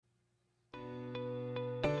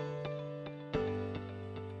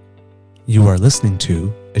You are listening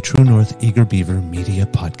to a True North Eager Beaver media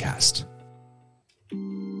podcast.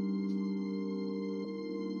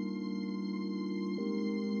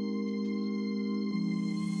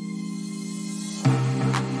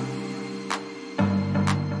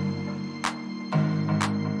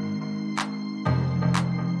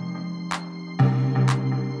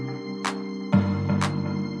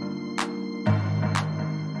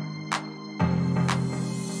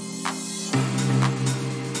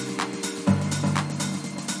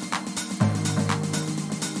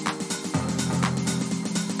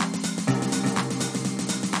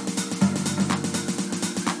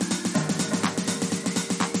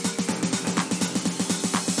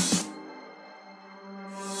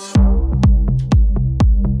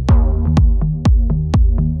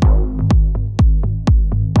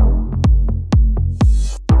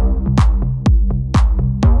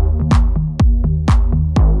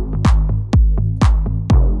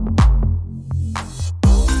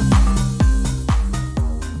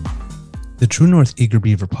 The True North Eager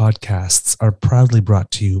Beaver podcasts are proudly brought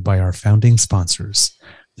to you by our founding sponsors,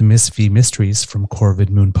 the Miss V Mysteries from Corvid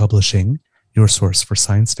Moon Publishing, your source for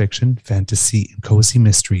science fiction, fantasy, and cozy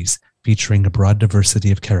mysteries featuring a broad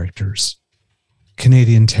diversity of characters.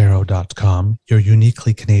 CanadianTarot.com, your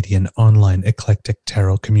uniquely Canadian online eclectic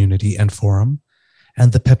tarot community and forum,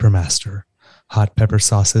 and the Peppermaster, hot pepper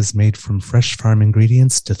sauces made from fresh farm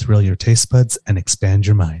ingredients to thrill your taste buds and expand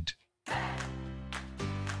your mind.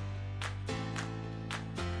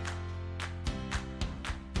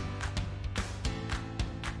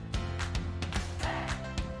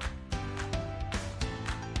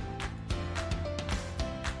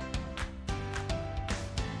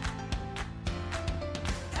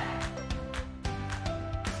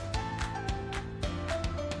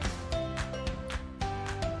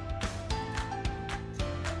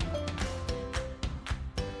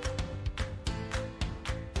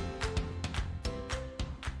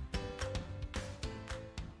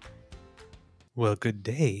 Well, good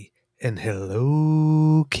day, and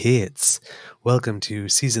hello, kids. Welcome to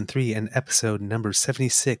Season 3 and Episode number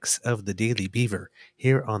 76 of The Daily Beaver,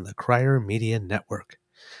 here on the Crier Media Network.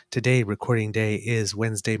 Today, recording day, is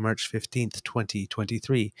Wednesday, March 15th,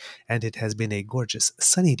 2023, and it has been a gorgeous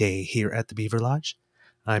sunny day here at the Beaver Lodge.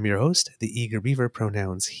 I'm your host, the Eager Beaver,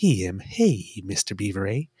 pronouns he, him, hey, Mr. Beaver,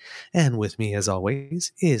 eh? And with me, as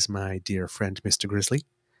always, is my dear friend, Mr. Grizzly.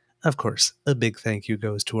 Of course, a big thank you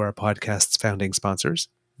goes to our podcast's founding sponsors,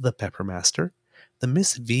 the Peppermaster, the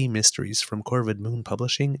Miss V Mysteries from Corvid Moon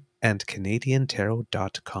Publishing, and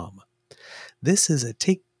CanadianTarot.com. This is a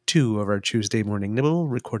take 2 of our Tuesday morning nibble,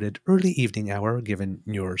 recorded early evening hour, given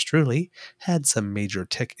yours truly had some major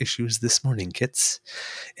tech issues this morning, kits.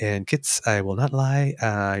 And kits, I will not lie,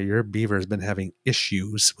 your beaver's been having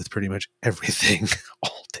issues with pretty much everything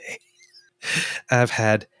all day. I've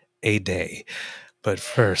had a day. But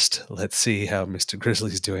first, let's see how Mr.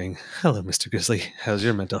 Grizzly's doing. Hello, Mr. Grizzly. How's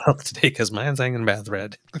your mental health today? Because mine's hanging bad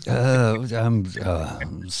thread. It was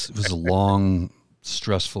a long,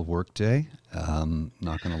 stressful work day.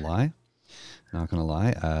 Not gonna lie.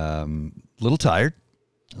 Little tired,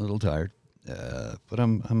 but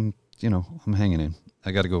I'm hanging in.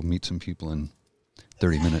 I got to go meet some people in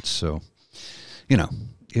 30 minutes. So,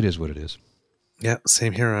 it is what it is. Yeah,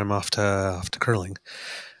 same here. I'm off to curling.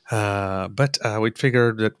 But we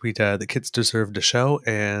figured that the kids deserved a show,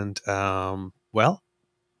 and well,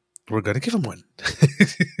 we're going to give them one.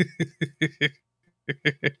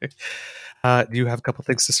 Do you have a couple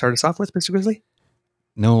things to start us off with, Mr. Grizzly?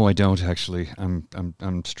 No, I don't actually.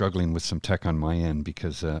 I'm struggling with some tech on my end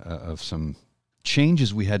because of some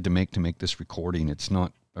changes we had to make this recording. It's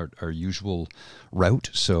not our usual route,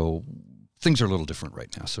 so things are a little different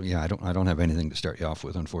right now. So yeah, I don't have anything to start you off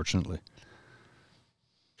with, unfortunately.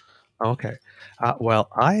 Okay. Well,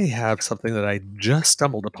 I have something that I just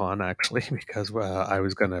stumbled upon, actually, because I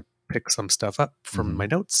was going to pick some stuff up from my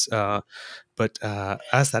notes. But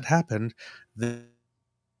as that happened, the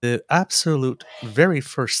absolute very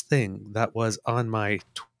first thing that was on my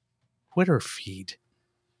Twitter feed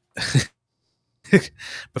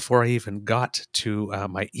before I even got to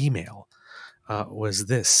my email was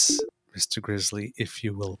this, Mr. Grizzly, if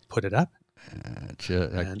you will put it up.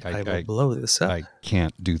 I will blow this up. I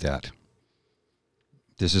can't do that.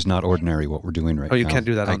 This is not ordinary what we're doing right now. Oh, you can't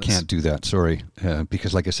do that on this? I can't do that, sorry.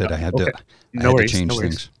 Because like I said, I had to change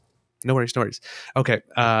things. No worries. Okay,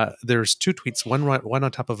 there's two tweets, one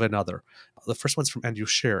on top of another. The first one's from Andrew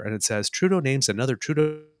Scheer, and it says, Trudeau names another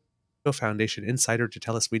Trudeau Foundation insider to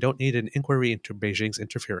tell us we don't need an inquiry into Beijing's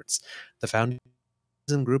interference. The foundation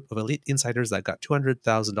group of elite insiders that got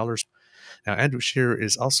 $200,000. Now, Andrew Scheer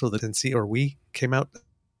is also the we came out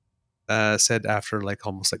said after like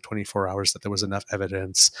almost like 24 hours that there was enough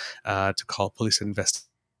evidence to call police investigation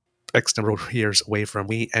X number of years away from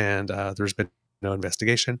we, and there's been no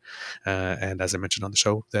investigation. And as I mentioned on the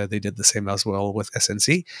show, they did the same as well with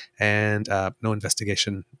SNC, and no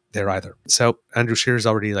investigation there either. So Andrew Scheer is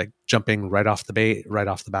already like jumping right off the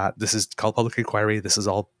bat. This is called public inquiry. This is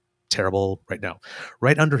all terrible right now.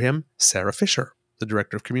 Right under him, Sarah Fisher, the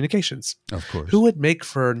director of communications, Of who course. would make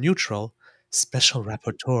for neutral special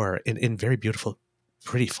rapporteur in very beautiful,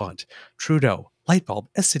 pretty font. Trudeau, Lightbulb,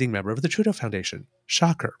 a sitting member of the Trudeau Foundation.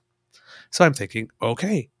 Shocker. So I'm thinking,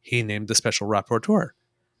 okay, he named the special rapporteur,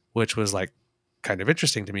 which was like kind of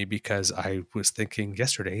interesting to me because I was thinking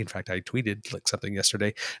yesterday, in fact, I tweeted like something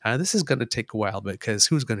yesterday, this is going to take a while because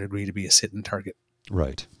who's going to agree to be a sit and target?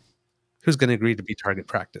 Right. Who's going to agree to be target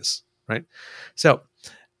practice? Right. So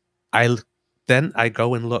I then I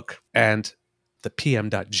go and look, and the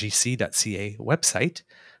pm.gc.ca website,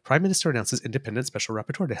 Prime Minister announces independent special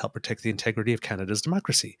rapporteur to help protect the integrity of Canada's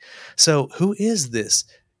democracy. So who is this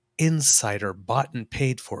insider, bought and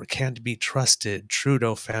paid for, can't be trusted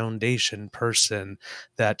Trudeau Foundation person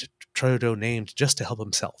that Trudeau named just to help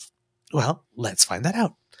himself? Well, let's find that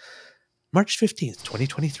out. March 15th,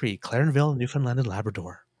 2023, Clarenville, Newfoundland and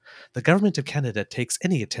Labrador. The Government of Canada takes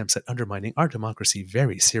any attempts at undermining our democracy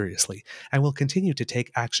very seriously and will continue to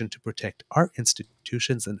take action to protect our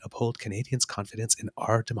institutions and uphold Canadians' confidence in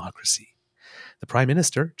our democracy. The Prime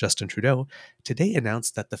Minister, Justin Trudeau, today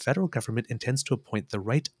announced that the federal government intends to appoint the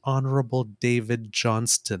Right Honourable David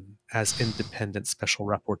Johnston as independent special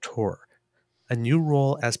rapporteur, a new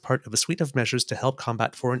role as part of a suite of measures to help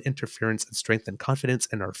combat foreign interference and strengthen confidence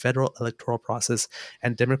in our federal electoral process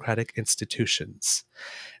and democratic institutions.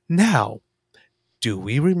 Now, do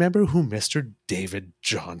we remember who Mr. David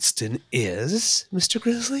Johnston is, Mr.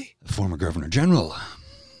 Grizzly? Former Governor General.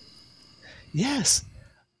 Yes.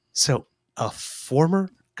 So, a former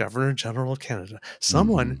Governor General of Canada,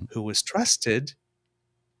 someone Mm-hmm. who was trusted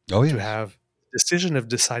Oh, to yes. have decision of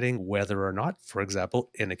deciding whether or not, for example,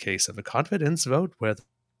 in a case of a confidence vote, whether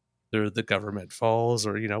the government falls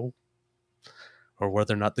or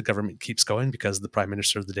whether or not the government keeps going because the prime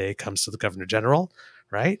minister of the day comes to the governor general,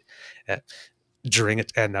 right? Uh, during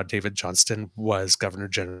it, and now David Johnston was governor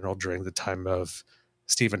general during the time of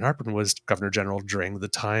Stephen Harper was governor general during the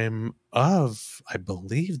time of, I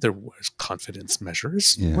believe there was confidence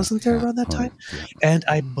measures, Yeah, wasn't there yeah. around that Oh, time? yeah. And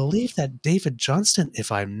I believe that David Johnston,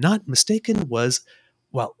 if I'm not mistaken, was,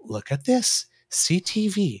 well, look at this.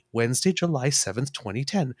 CTV, Wednesday, July 7th,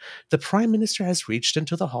 2010. The Prime Minister has reached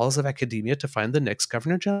into the halls of academia to find the next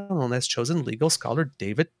Governor General and has chosen legal scholar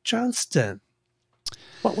David Johnston.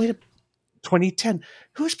 Well, wait a 2010.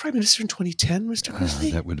 Who was Prime Minister in 2010, Mr. Grizzly?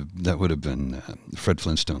 That would have been Fred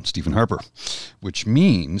Flintstone, Stephen Harper, which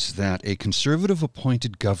means that a conservative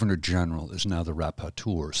appointed governor general is now the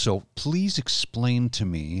rapporteur. So please explain to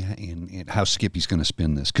me in how Skippy's going to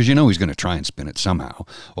spin this, because you know he's going to try and spin it somehow.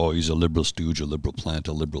 Oh, he's a liberal stooge, a liberal plant,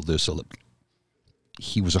 a liberal this.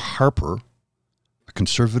 He was a Harper, a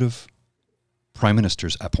conservative prime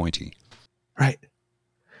minister's appointee. Right.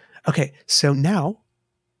 Okay, so now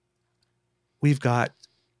we've got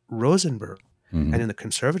Rosenberg, Mm-hmm. and in the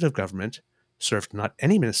conservative government served not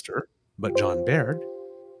any minister, but John Baird,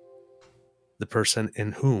 the person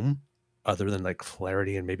in whom, other than like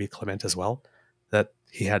Flaherty and maybe Clement as well, that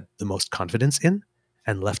he had the most confidence in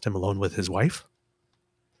and left him alone with his wife.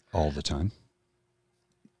 All the time.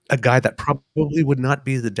 A guy that probably would not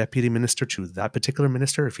be the deputy minister to that particular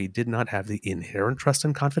minister if he did not have the inherent trust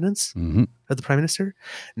and confidence Mm-hmm. of the prime minister.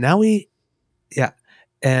 Now we, yeah.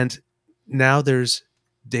 And now there's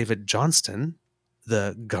David Johnston,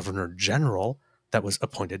 the governor general that was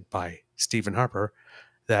appointed by Stephen Harper,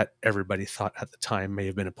 that everybody thought at the time may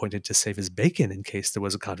have been appointed to save his bacon in case there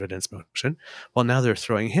was a confidence motion. Well, now they're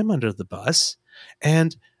throwing him under the bus.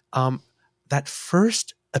 And that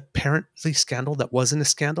first apparently scandal that wasn't a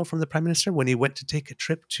scandal from the prime minister when he went to take a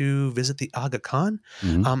trip to visit the Aga Khan.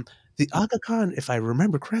 Mm-hmm. The Aga Khan, if I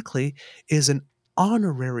remember correctly, is an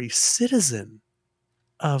honorary citizen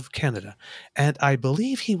of Canada. And I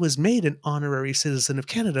believe he was made an honorary citizen of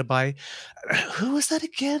Canada by who was that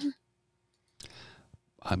again?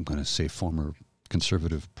 I'm going to say former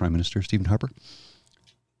conservative prime minister Stephen Harper.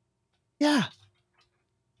 Yeah.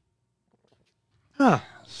 Huh.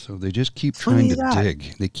 So they just keep trying Funny to that.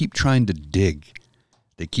 dig. They keep trying to dig.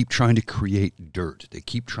 They keep trying to create dirt. They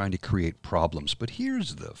keep trying to create problems. But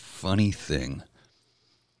here's the funny thing.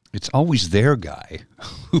 It's always their guy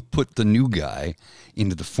who put the new guy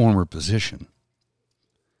into the former position.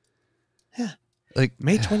 Yeah. Like,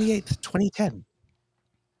 May 28th, 2010.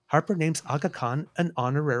 Harper names Aga Khan an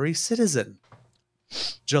honorary citizen.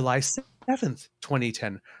 July 7th,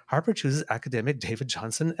 2010, Harper chooses academic David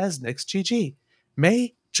Johnson as next GG.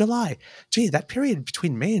 May, July. Gee, that period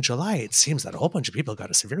between May and July, it seems that a whole bunch of people got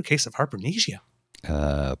a severe case of hypermnesia.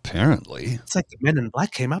 Apparently. It's like the men in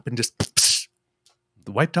black came up and just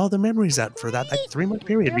wiped all the memories out for that 3-month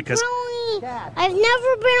period because I've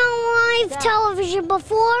never been on live television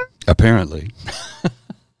before. Apparently.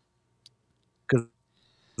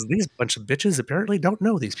 these bunch of bitches apparently don't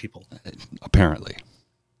know these people. Apparently.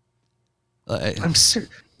 I'm serious.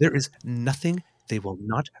 There is nothing they will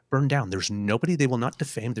not burn down. There's nobody they will not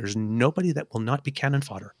defame. There's nobody that will not be cannon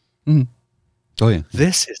fodder. Mm. Oh, yeah.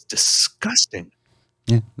 This is disgusting.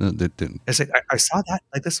 Yeah. It's like I saw that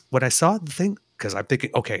like this when I saw the thing because I'm thinking,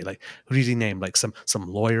 okay, like who did he name? Like some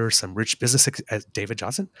lawyer, some rich business as David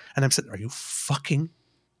Johnson, and I'm saying, are you fucking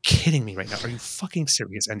kidding me right now? Are you fucking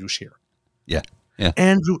serious, Andrew Scheer? Yeah. Yeah.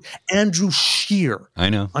 Andrew Scheer. I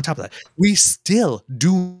know. On top of that, we still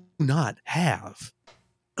do not have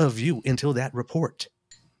a view until that report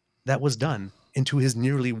that was done into his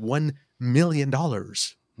nearly $1 million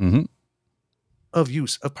Mm-hmm. of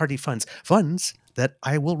use of party funds that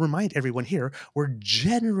I will remind everyone here were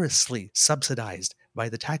generously subsidized by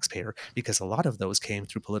the taxpayer because a lot of those came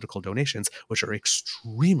through political donations, which are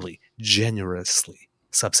extremely generously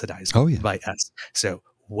subsidized by us. So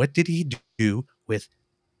what did he do with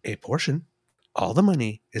a portion? All the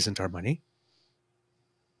money isn't our money.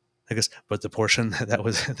 I guess, but the portion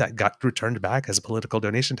that got returned back as a political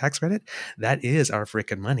donation tax credit, that is our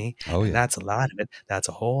freaking money. Oh, yeah. That's a lot of it. That's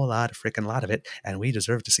a whole lot of freaking lot of it. And we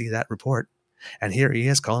deserve to see that report. And here he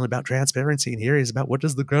is calling about transparency. And here he is about what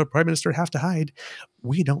does the prime minister have to hide?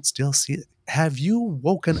 We don't still see it. Have you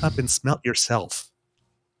woken up and smelt yourself?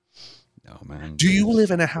 No, man. Do you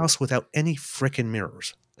live in a house without any freaking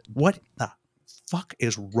mirrors? What the fuck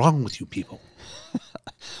is wrong with you people?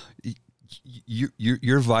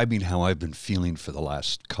 You're vibing how I've been feeling for the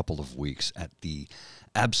last couple of weeks at the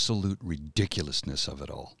absolute ridiculousness of it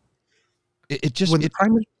all. It's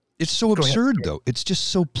so absurd, though. It's just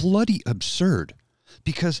so bloody absurd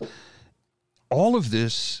because all of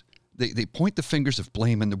this, they point the fingers of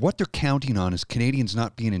blame, and what they're counting on is Canadians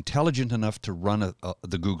not being intelligent enough to run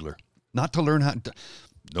the Googler, not to learn how to.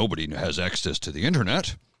 Nobody has access to the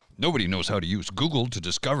internet. Nobody knows how to use Google to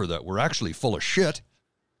discover that we're actually full of shit.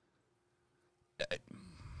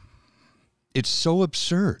 It's so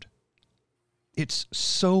absurd. It's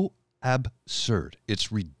so absurd.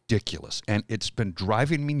 It's ridiculous. And it's been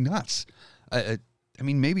driving me nuts. I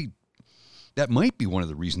mean, maybe that might be one of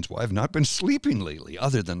the reasons why I've not been sleeping lately,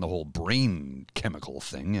 other than the whole brain chemical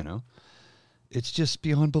thing, you know. It's just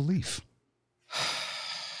beyond belief.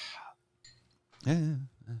 Yeah.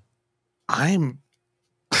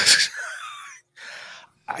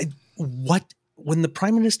 When the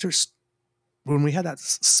prime minister, when we had that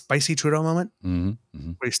spicy Trudeau moment, mm-hmm,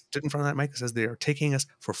 mm-hmm. where he stood in front of that mic and says, they are taking us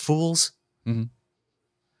for fools. Mm-hmm.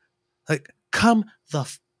 Like, come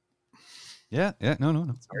the... Yeah,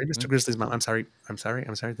 no. Sorry, Mr. Grizzly's mom. I'm sorry.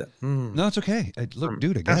 That, No, it's okay. Look,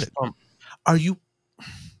 dude, I get it. Are you...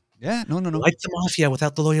 Yeah, no. Like the mafia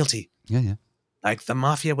without the loyalty. Yeah. Like the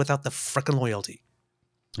mafia without the frickin' loyalty.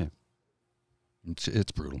 Yeah.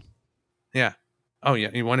 It's brutal. Yeah. Oh, yeah.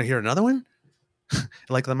 You want to hear another one?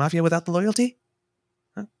 Like the mafia without the loyalty?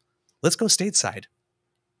 Huh? Let's go stateside.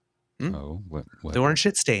 Oh, what? The orange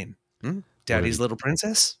shit stain. Daddy's Little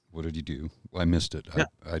Princess. What did you do? I missed it. Yeah.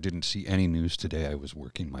 I didn't see any news today. I was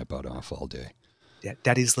working my butt off all day. Yeah,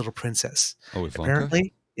 Daddy's Little Princess. Oh, Ivanka?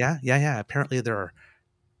 Apparently, yeah. Apparently there are,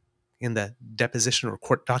 in the deposition or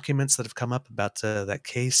court documents that have come up about that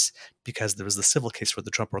case, because there was the civil case for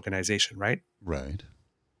the Trump Organization, right? Right.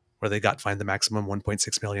 Where they got fined the maximum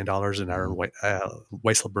 $1.6 million, and Aaron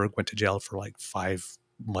Weisselberg went to jail for like 5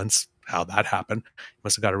 months. How that happened? He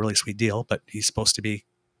must have got a really sweet deal, but he's supposed to be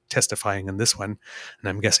testifying in this one. And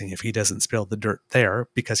I'm guessing if he doesn't spill the dirt there,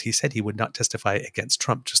 because he said he would not testify against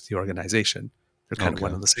Trump, just the organization. They're kind of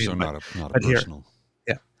one and the same. So not a personal.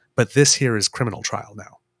 Yeah. But this here is criminal trial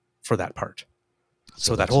now for that part.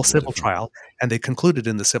 So that whole civil trial, and they concluded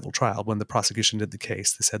in the civil trial when the prosecution did the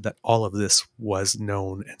case, they said that all of this was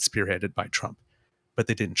known and spearheaded by Trump. But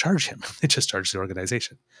they didn't charge him. They just charged the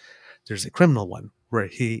organization. There's a criminal one where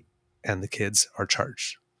he and the kids are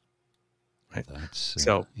charged. Right?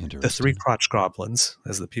 So the 3 crotch goblins,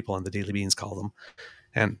 as the people on the Daily Beans call them,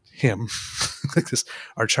 and him like this,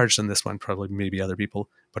 are charged in this one, probably maybe other people,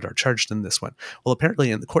 but are charged in this one. Well,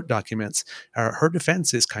 apparently in the court documents, her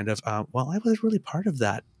defense is kind of, well, I was really part of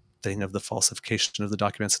that thing of the falsification of the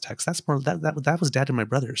documents of text. That's more that was Dad and my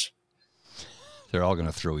brothers. They're all going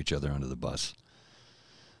to throw each other under the bus.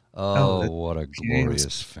 Oh, what a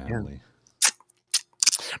glorious family.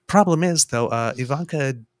 problem is, though,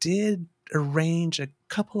 Ivanka did arrange a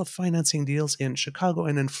couple of financing deals in Chicago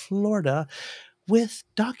and in Florida with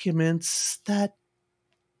documents that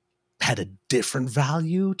had a different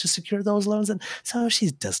value to secure those loans, and so she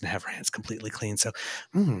doesn't have her hands completely clean. So,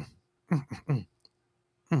 mm, mm, mm, mm,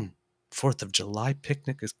 mm. 4th of July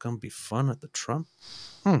picnic is going to be fun at the Trump.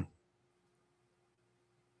 Mm,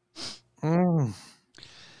 mm.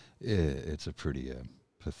 It's a pretty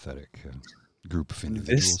pathetic group of This,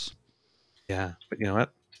 individuals. yeah, but you know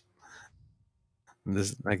what?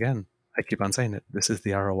 This again, I keep on saying it. This is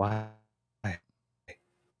the ROI.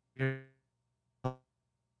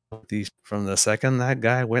 These from the second that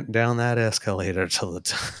guy went down that escalator till the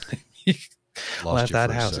time he Lost left you that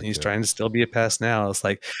for a house, and sec he's there. trying to still be a pest now. It's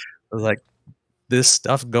like this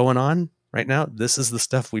stuff going on right now. This is the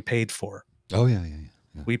stuff we paid for. Oh yeah, yeah,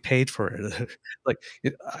 yeah. We paid for it.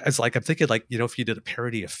 It's like I'm thinking, like, if you did a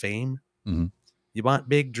parody of Fame, Mm-hmm. you want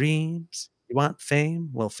big dreams, you want fame.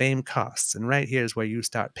 Well, fame costs, and right here is where you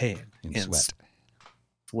start paying In in sweat.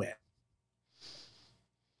 sweat.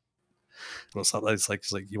 Well, so it's like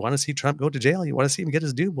you want to see Trump go to jail, you want to see him get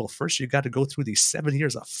his due. Well, first you got to go through these 7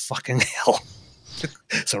 years of fucking hell.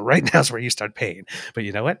 So right now is where you start paying. But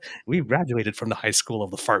you know what? We graduated from the high school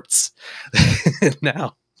of the farts.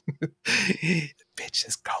 Now, bitch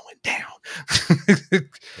is going down.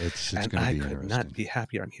 It's And going to I be could not interesting. be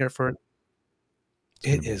happier. I'm here for it. It's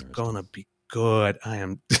going It to be is interesting. gonna be good. I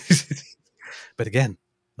am. But again,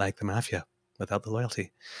 like the mafia, without the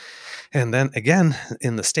loyalty. And then again,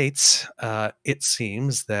 in the States, it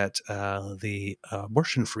seems that the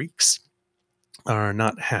abortion freaks are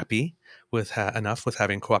not happy with enough with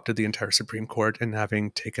having co-opted the entire Supreme Court and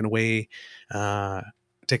having uh,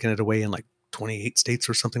 taken it away in like 28 states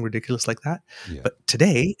or something ridiculous like that. Yeah. But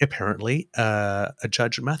today, apparently, a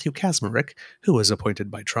judge, Matthew Kacsmaryk, who was appointed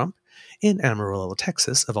by Trump in Amarillo,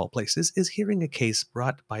 Texas, of all places, is hearing a case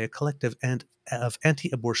brought by a collective of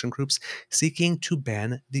anti-abortion groups seeking to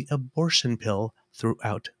ban the abortion pill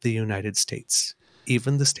throughout the United States,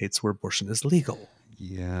 even the states where abortion is legal,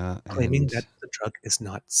 Yeah, claiming and that the drug is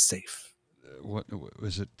not safe. what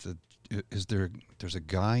was it? Is there's a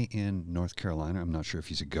guy in North Carolina? I'm not sure if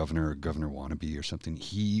he's a governor or governor wannabe or something.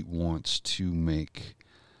 He wants to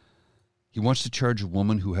charge a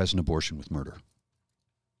woman who has an abortion with murder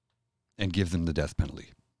and give them the death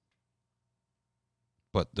penalty.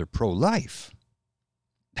 But they're pro-life.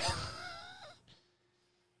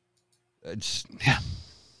 It's, Yeah.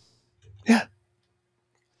 Yeah.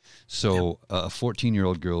 so a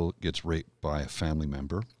 14-year-old girl gets raped by a family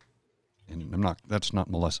member. And that's not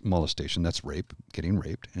molestation, that's rape, getting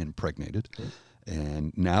raped and impregnated.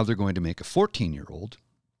 And now they're going to make a 14-year-old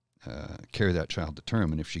carry that child to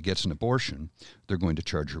term. And if she gets an abortion, they're going to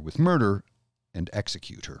charge her with murder and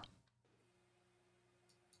execute her.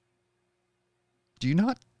 Do you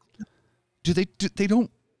not? They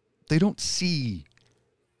don't see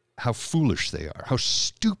how foolish they are, how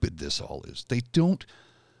stupid this all is. They don't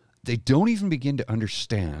even begin to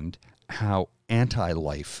understand how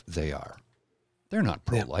anti-life they are. They're not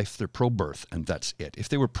pro-life, they're pro-birth, and that's it. If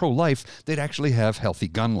they were pro-life, they'd actually have healthy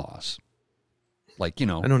gun laws. Like, I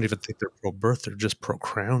don't even think they're pro-birth, they're just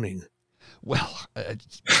pro-crowning. Well,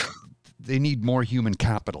 they need more human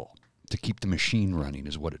capital to keep the machine running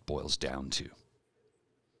is what it boils down to.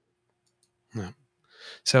 Yeah.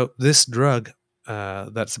 So this drug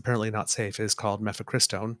that's apparently not safe is called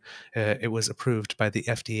mifepristone. It was approved by the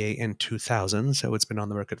FDA in 2000, so it's been on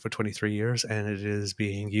the market for 23 years, and it is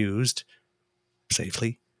being used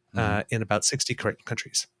safely in about 60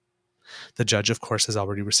 countries. The judge, of course, has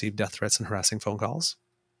already received death threats and harassing phone calls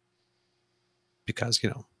because,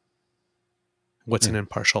 what's an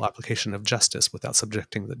impartial application of justice without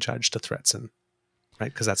subjecting the judge to threats and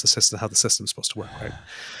right? Because that's how the system's supposed to work,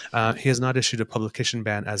 right? He has not issued a publication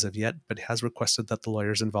ban as of yet, but has requested that the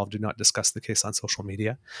lawyers involved do not discuss the case on social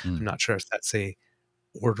media. I'm not sure if that's a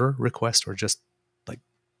order request or just like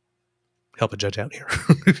help a judge out here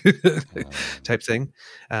type thing.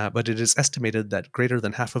 But it is estimated that greater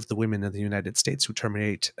than half of the women in the United States who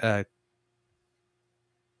terminate a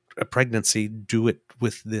pregnancy do it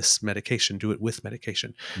with medication.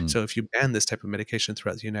 So if you ban this type of medication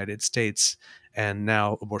throughout the United States and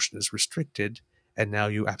now abortion is restricted and now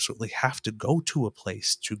you absolutely have to go to a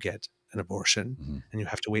place to get an abortion and you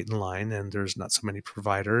have to wait in line and there's not so many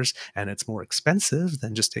providers and it's more expensive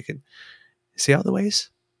than just taking, see all the ways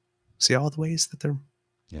that they're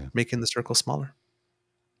making the circle smaller.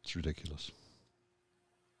 It's ridiculous.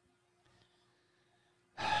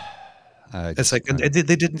 It's like, and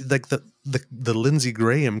they didn't like the Lindsey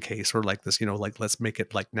Graham case, or like this, like let's make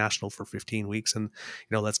it like national for 15 weeks, and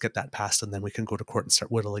let's get that passed, and then we can go to court and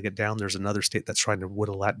start whittling it down. There's another state that's trying to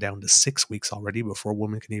whittle that down to 6 weeks already before a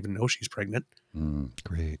woman can even know she's pregnant.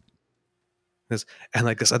 Great. And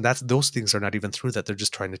like this, and those things are not even through that. They're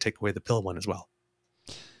just trying to take away the pill one as well.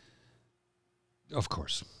 Of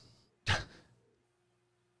course.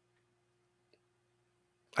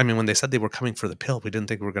 I mean, when they said they were coming for the pill, we didn't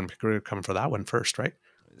think we were going to come for that one first, right?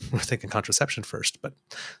 We're thinking contraception first, but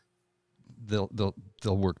they'll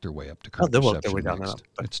work their way up to they'll contraception work their way down next.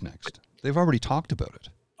 but It's next. They've already talked about it.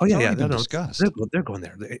 Oh yeah, it's yeah, been discussed. They're going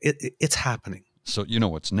there. It's happening. So you know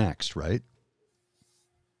what's next, right?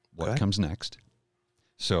 What comes next?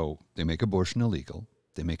 So they make abortion illegal.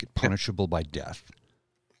 They make it punishable by death.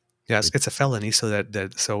 Yes, it's a felony, so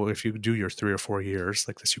so if you do your 3 or 4 years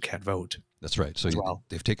like this, you can't vote. That's right. So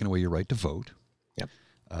they've taken away your right to vote. Yep.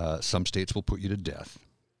 Some states will put you to death.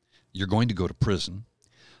 You're going to go to prison.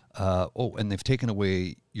 And they've taken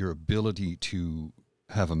away your ability to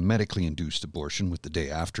have a medically induced abortion with the day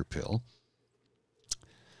after pill.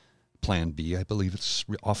 Plan B, I believe it's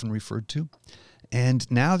often referred to. And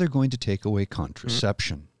now they're going to take away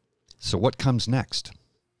contraception. Mm-hmm. So what comes next?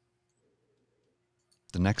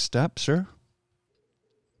 The next step, sir?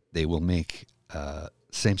 They will make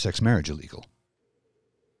same-sex marriage illegal.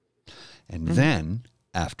 And then,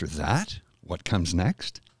 after that, what comes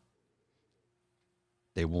next?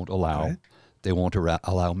 They won't allow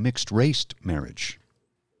allow mixed-race marriage.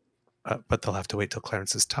 But they'll have to wait till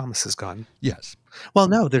Clarence Thomas is gone. Yes. Well,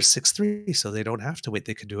 no, they're 6'3", so they don't have to wait.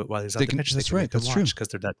 They can do it while he's on the pitch. That's right. That's true. Because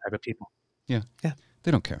they're that type of people. Yeah. Yeah.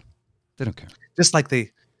 They don't care. Just like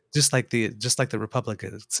the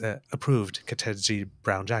Republicans approved Ketanji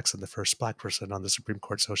Brown Jackson, the first black person on the Supreme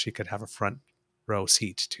Court, so she could have a front row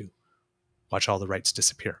seat to watch all the rights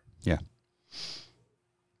disappear. Yeah.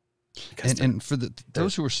 And for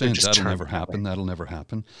those who are saying that'll never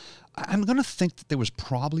happen, I'm going to think that there was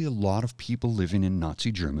probably a lot of people living in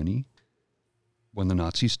Nazi Germany when the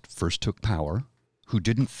Nazis first took power who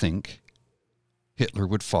didn't think Hitler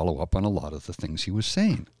would follow up on a lot of the things he was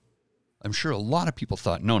saying. I'm sure a lot of people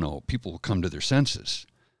thought, no, people will come to their senses.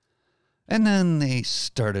 And then they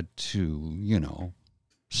started to,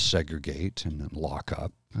 segregate and then lock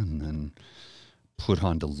up and then put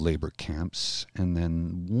onto labor camps. And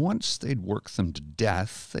then once they'd worked them to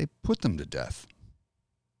death, they put them to death.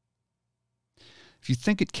 If you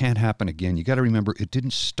think it can't happen again, you got to remember it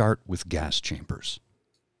didn't start with gas chambers.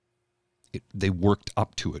 They worked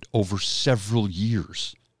up to it over several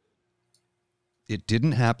years. It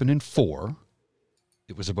didn't happen in 4.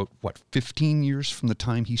 It was about, 15 years from the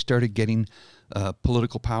time he started getting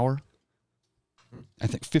political power? I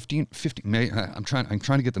think 15 I'm trying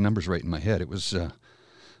to get the numbers right in my head. It was,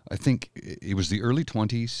 I think it was the early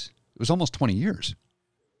 20s. It was almost 20 years.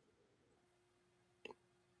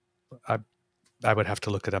 I would have to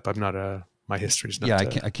look it up. I'm not my history's not.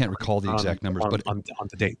 Yeah, I can't recall the exact numbers, but on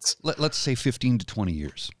the dates. Let's say 15 to 20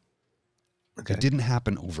 years. Okay. It didn't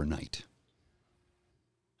happen overnight.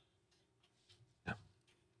 Yeah.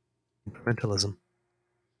 Incrementalism.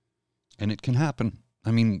 And it can happen. I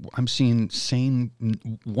mean, I'm seeing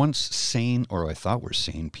once sane, or I thought were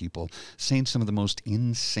sane people, saying some of the most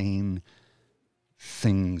insane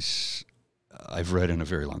things I've read in a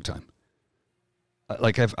very long time.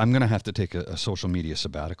 I'm going to have to take a social media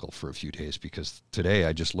sabbatical for a few days because today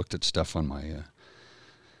I just looked at stuff on my.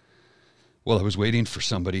 I was waiting for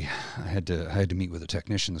somebody. I had to meet with a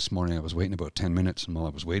technician this morning. I was waiting about 10 minutes, and while I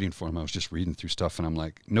was waiting for him, I was just reading through stuff, and I'm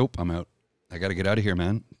like, nope, I'm out. I got to get out of here,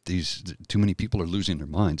 man. Too many people are losing their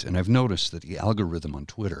minds, and I've noticed that the algorithm on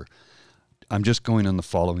Twitter. I'm just going on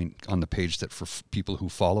the page that for people who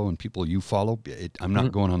follow and people you follow. I'm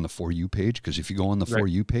not going on the For You page because if you go on the For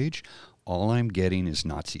You page, all I'm getting is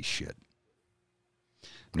Nazi shit.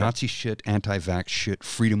 Right. Nazi shit, anti-vax shit,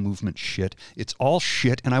 freedom movement shit. It's all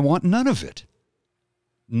shit, and I want none of it.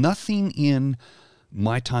 Nothing in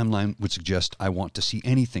my timeline would suggest I want to see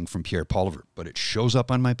anything from Pierre Poliver, but it shows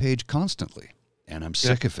up on my page constantly, and I'm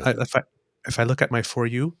sick of it. If I look at my For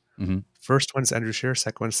You, first one's Andrew Scheer,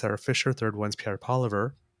 second one's Sarah Fisher, third one's Pierre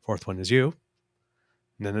Poliver, fourth one is you,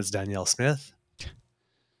 and then it's Danielle Smith,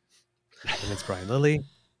 then it's Brian Lilly,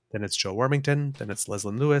 then it's Joe Warmington, then it's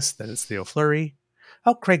Leslyn Lewis, then it's Theo Fleury.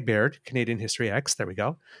 Oh, Craig Baird, Canadian History X, there we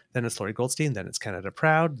go. Then it's Laurie Goldstein, then it's Canada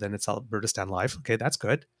Proud, then it's Alberta Live. Okay, that's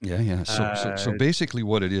good. Yeah. So basically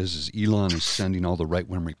what it is Elon is sending all the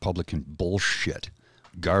right-wing Republican bullshit,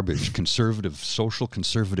 garbage, conservative, social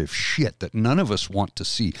conservative shit that none of us want to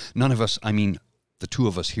see. None of us, I mean, the two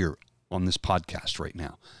of us here on this podcast right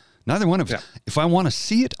now. Neither one of us. Yeah. If I want to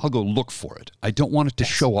see it, I'll go look for it. I don't want it to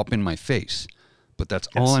show up in my face. But that's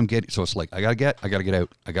all I'm getting. So it's like, I gotta get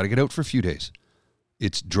out. I gotta get out for a few days.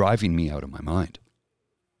 It's driving me out of my mind.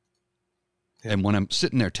 Yeah. And when I'm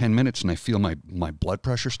sitting there 10 minutes and I feel my blood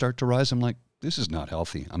pressure start to rise, I'm like, this is not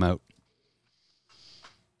healthy. I'm out.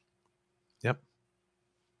 Yep.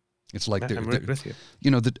 It's like, I'm right with you.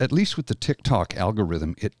 At least with the TikTok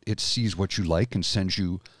algorithm, it sees what you like and sends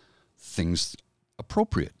you things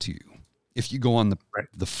appropriate to you. If you go on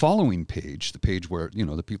the following page, the page where,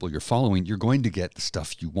 the people you're following, you're going to get the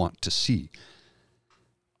stuff you want to see.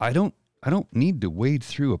 I don't need to wade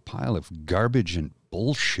through a pile of garbage and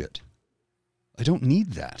bullshit. I don't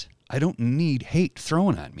need that. I don't need hate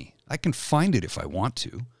thrown at me. I can find it if I want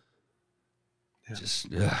to.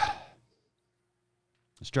 Yeah.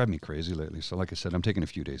 It's driving me crazy lately. So like I said, I'm taking a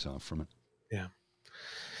few days off from it. Yeah.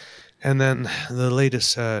 And then the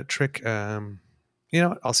latest trick,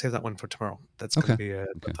 I'll save that one for tomorrow. That's going to be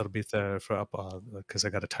that'll be for up because I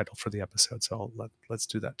got a title for the episode. So let's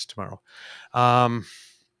do that tomorrow.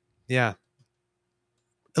 Yeah.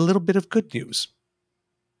 A little bit of good news.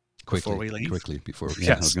 Before we leave. Quickly,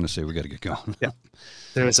 I was going to say we got to get going. Yeah.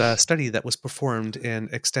 There's a study that was performed in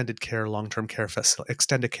extended care long-term care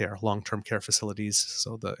facilities,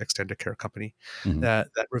 so the extended care company,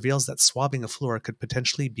 that reveals that swabbing a floor could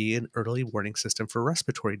potentially be an early warning system for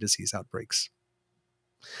respiratory disease outbreaks.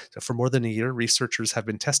 So for more than a year, researchers have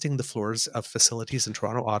been testing the floors of facilities in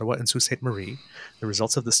Toronto, Ottawa, and Sault Ste. Marie. The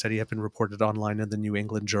results of the study have been reported online in the New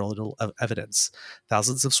England Journal of Evidence.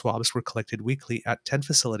 Thousands of swabs were collected weekly at 10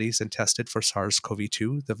 facilities and tested for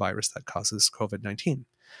SARS-CoV-2, the virus that causes COVID-19.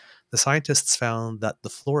 The scientists found that the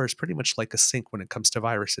floor is pretty much like a sink when it comes to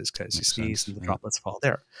viruses because you sneeze and the droplets fall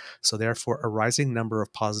there. So therefore, a rising number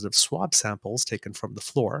of positive swab samples taken from the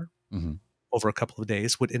floor over a couple of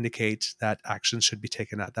days would indicate that actions should be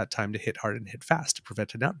taken at that time to hit hard and hit fast to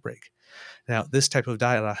prevent an outbreak. Now, this type of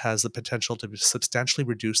data has the potential to substantially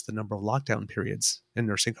reduce the number of lockdown periods in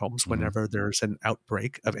nursing homes whenever there's an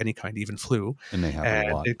outbreak of any kind, even flu. And they have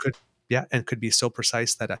a lot. It could be so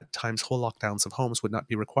precise that at times whole lockdowns of homes would not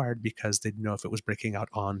be required because they'd know if it was breaking out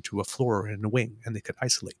onto a floor or in a wing, and they could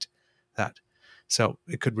isolate that. So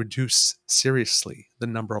it could reduce seriously the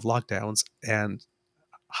number of lockdowns and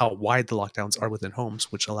how wide the lockdowns are within homes,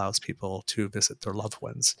 which allows people to visit their loved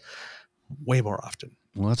ones way more often.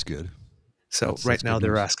 Well, that's good. So right now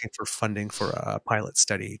they're asking for funding for a pilot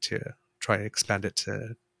study to try to expand it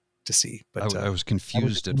to see. But I was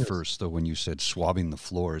confused at first, though, when you said swabbing the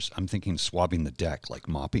floors. I'm thinking swabbing the deck, like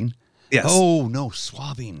mopping. Yes. Oh, no,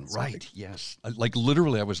 swabbing. Right, yes. Like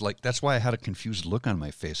literally, I was like, that's why I had a confused look on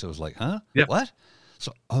my face. I was like, huh? Yep. What?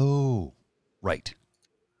 So, right.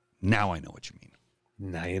 Now I know what you mean.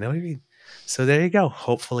 Now you know what I mean. So there you go.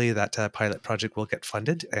 Hopefully that pilot project will get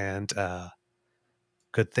funded and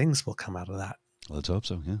good things will come out of that. Let's hope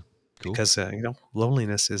so, yeah. Cool. Because,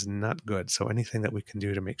 loneliness is not good. So anything that we can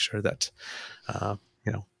do to make sure that,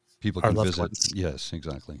 people our can loved visit. ones, Yes,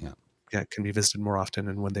 exactly, yeah. Yeah, can be visited more often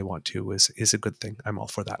and when they want to is a good thing. I'm all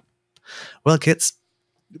for that. Well, kids,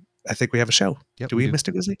 I think we have a show. Yep, do we,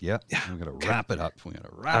 Mr. Grizzly? Yeah. We're going to wrap it up.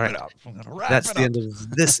 That's the end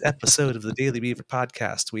of this episode of the Daily Beaver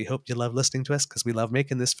podcast. We hope you love listening to us because we love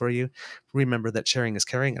making this for you. Remember that sharing is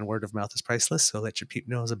caring and word of mouth is priceless. So let your peep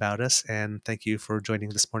knows about us. And thank you for joining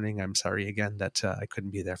this morning. I'm sorry again that I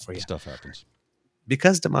couldn't be there for you. Stuff happens.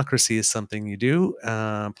 Because democracy is something you do,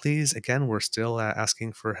 please, again, we're still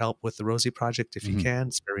asking for help with the Rosie Project if you can.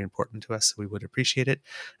 It's very important to us. We would appreciate it.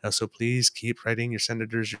 So please keep writing your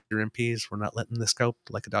senators, your MPs. We're not letting this go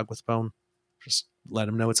like a dog with a bone. Just let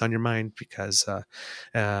them know it's on your mind because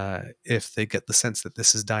if they get the sense that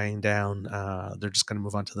this is dying down, they're just going to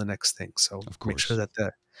move on to the next thing. So make sure that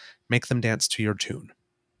make them dance to your tune.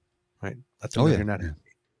 Right? Let them know you're not happy.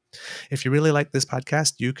 If you really like this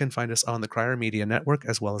podcast, you can find us on the Crier Media Network,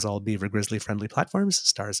 as well as all Beaver Grizzly friendly platforms.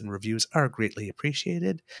 Stars and reviews are greatly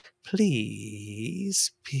appreciated.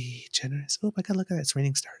 Please be generous. Oh my God, look at that. It's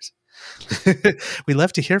raining stars. We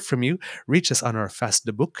love to hear from you. Reach us on our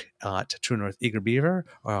Facebook at True North Eager Beaver,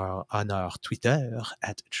 or on our Twitter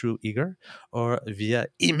at True Eager, or via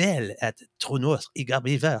email at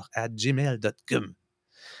truenortheagerbeaver@gmail.com.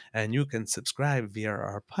 And you can subscribe via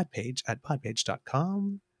our pod page at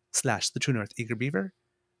podpage.com/the True North Eager Beaver.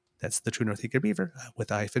 That's the True North Eager Beaver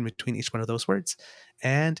with a hyphen between each one of those words.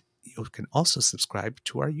 And you can also subscribe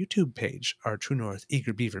to our YouTube page, our True North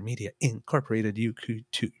Eager Beaver Media Incorporated Yucatan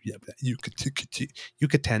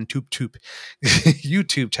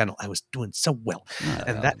YouTube channel. I was doing so well.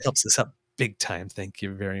 And that helps us out big time. Thank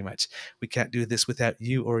you very much. We can't do this without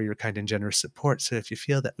you or your kind and generous support. So if you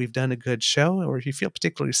feel that we've done a good show, or if you feel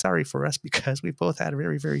particularly sorry for us because we both had a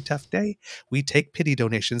very, very tough day, we take pity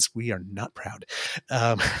donations. We are not proud.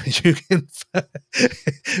 You can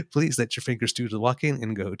please let your fingers do the walking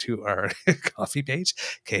and go to our coffee page,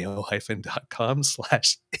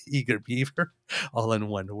 ko-fi.com/eagerbeaver, all in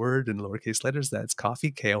one word in lowercase letters. That's coffee,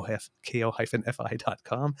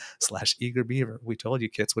 ko-fi.com/eagerbeaver. We told you,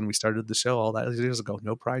 kids, when we started the show all that years ago,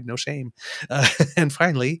 no pride, no shame. And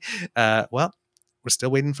finally, well, we're still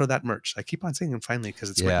waiting for that merch. I keep on saying it finally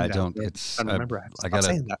because it's Yeah, written I down. don't. It's I remember. I Stop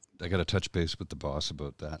saying gotta that. I gotta touch base with the boss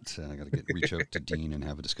about that. I gotta reach out to Dean and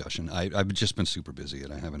have a discussion. I've just been super busy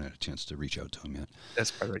and I haven't had a chance to reach out to him yet.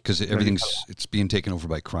 That's part right. Because it's being taken over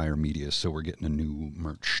by Crier Media, so we're getting a new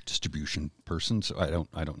merch distribution person. So I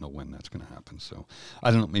don't know when that's going to happen. So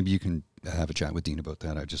I don't know. Maybe you can have a chat with Dean about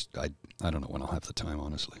that. I don't know when I'll have the time,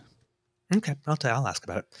 honestly. Okay, I'll ask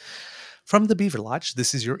about it. From the Beaver Lodge,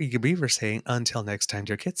 this is your Eager Beaver saying, until next time,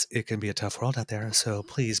 dear kids, it can be a tough world out there, so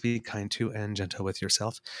please be kind to and gentle with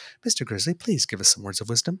yourself. Mr. Grizzly, please give us some words of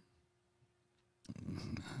wisdom.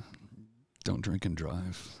 Don't drink and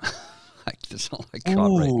drive. That's all I got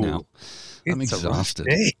right now. I'm exhausted.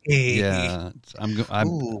 Yeah,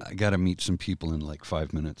 I got to meet some people in like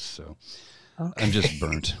 5 minutes, so okay. I'm just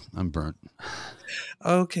burnt. I'm burnt.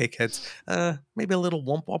 Okay, kids. Maybe a little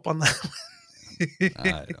womp womp on that.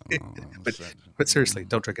 I don't know. But seriously,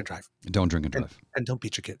 don't drink and drive. Don't drink and drive. And don't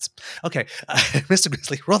beat your kids. Okay, Mr.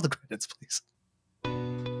 Grizzly, roll the credits, please.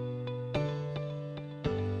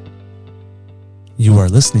 You are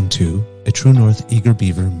listening to a True North Eager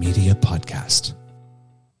Beaver Media Podcast.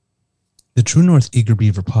 The True North Eager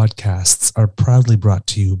Beaver podcasts are proudly brought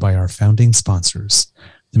to you by our founding sponsors,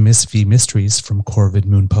 the Miss V Mysteries from Corvid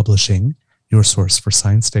Moon Publishing, your source for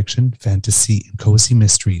science fiction, fantasy, and cozy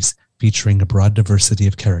mysteries featuring a broad diversity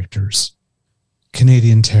of characters.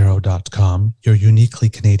 CanadianTarot.com, your uniquely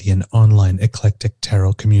Canadian online eclectic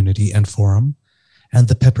tarot community and forum. And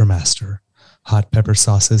The Peppermaster, hot pepper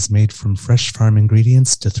sauces made from fresh farm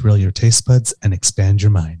ingredients to thrill your taste buds and expand your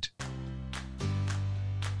mind.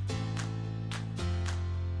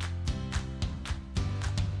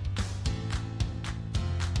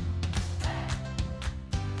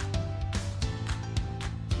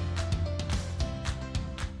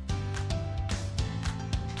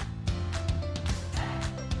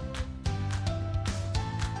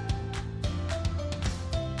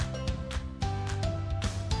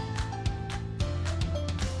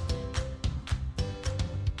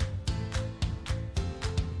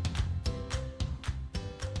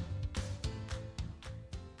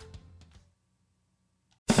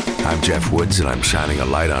 I'm Jeff Woods, and I'm shining a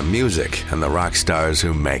light on music and the rock stars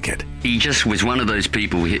who make it. He just was one of those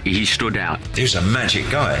people, he stood out. He was a magic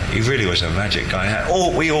guy. He really was a magic guy.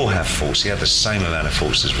 We all have faults. He had the same amount of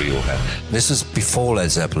faults as we all had. This was before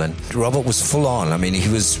Led Zeppelin. Robert was full on. I mean, he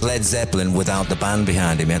was Led Zeppelin without the band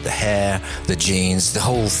behind him. He had the hair, the jeans, the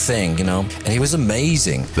whole thing, you know. And he was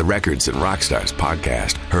amazing. The Records and Rockstars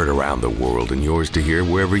podcast, heard around the world and yours to hear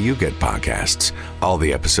wherever you get podcasts. All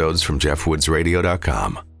the episodes from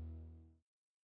JeffWoodsRadio.com.